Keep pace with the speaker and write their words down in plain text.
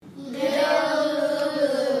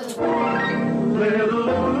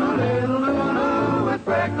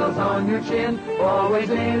freckles on your chin. Always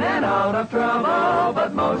in and out of trouble,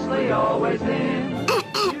 but mostly always in.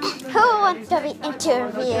 Who wants to be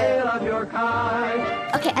interviewed?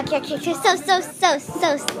 Okay.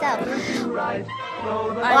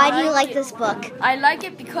 Why do you like this book? I like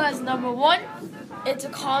it because number 1, it's a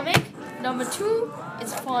comic. Number 2,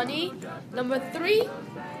 it's funny. Number 3,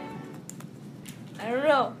 I don't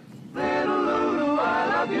know. Little Lulu, I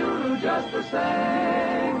love you just the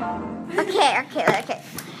same. Okay.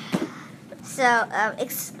 So,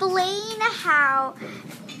 explain how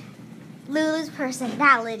Lulu's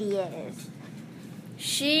personality is.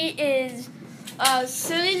 She is a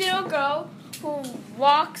silly little girl who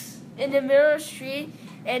walks in the middle of the street,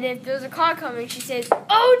 and if there's a car coming, she says,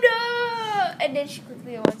 "Oh no!" and then she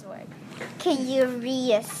quickly runs away. Can you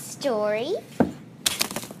read a story?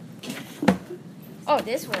 Oh,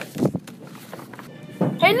 this one.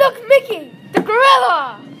 Hey, look, Mickey, the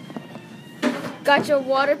gorilla! Got your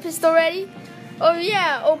water pistol ready? Oh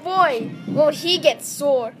yeah, oh boy, won't he get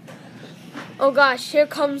sore? Oh gosh, here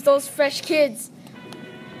comes those fresh kids.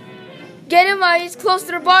 Get him while he's close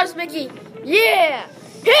to the bars, Mickey. Yeah!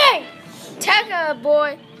 Hey! Taka,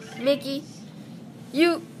 boy, Mickey.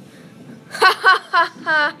 You... Ha ha ha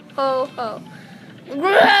ha! Ho ho.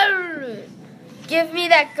 Give me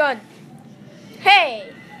that gun.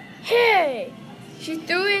 Hey! Hey! She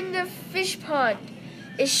threw in the fish pond.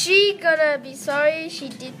 Is she gonna be sorry she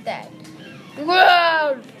did that?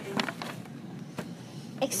 Whoa!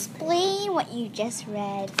 Explain what you just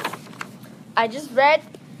read. I just read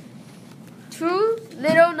 2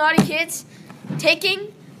 little naughty kids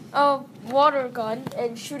taking a water gun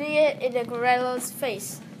and shooting it in the gorilla's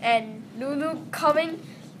face. And Lulu coming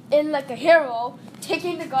in like a hero,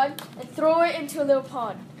 taking the gun and throw it into a little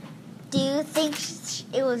pond. Do you think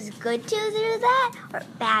it was good to do that or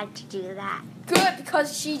bad to do that? Good,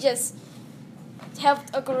 because she just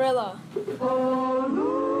helped a gorilla.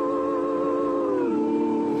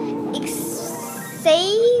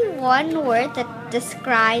 Say one word that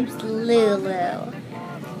describes Lulu.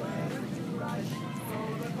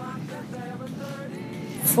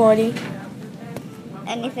 Funny.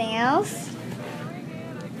 Anything else?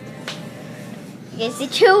 You say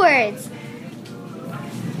 2 words.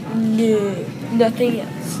 No, nothing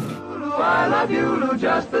else. I love you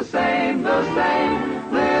just the same.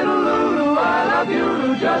 Little Lulu, I love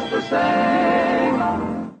you just the same.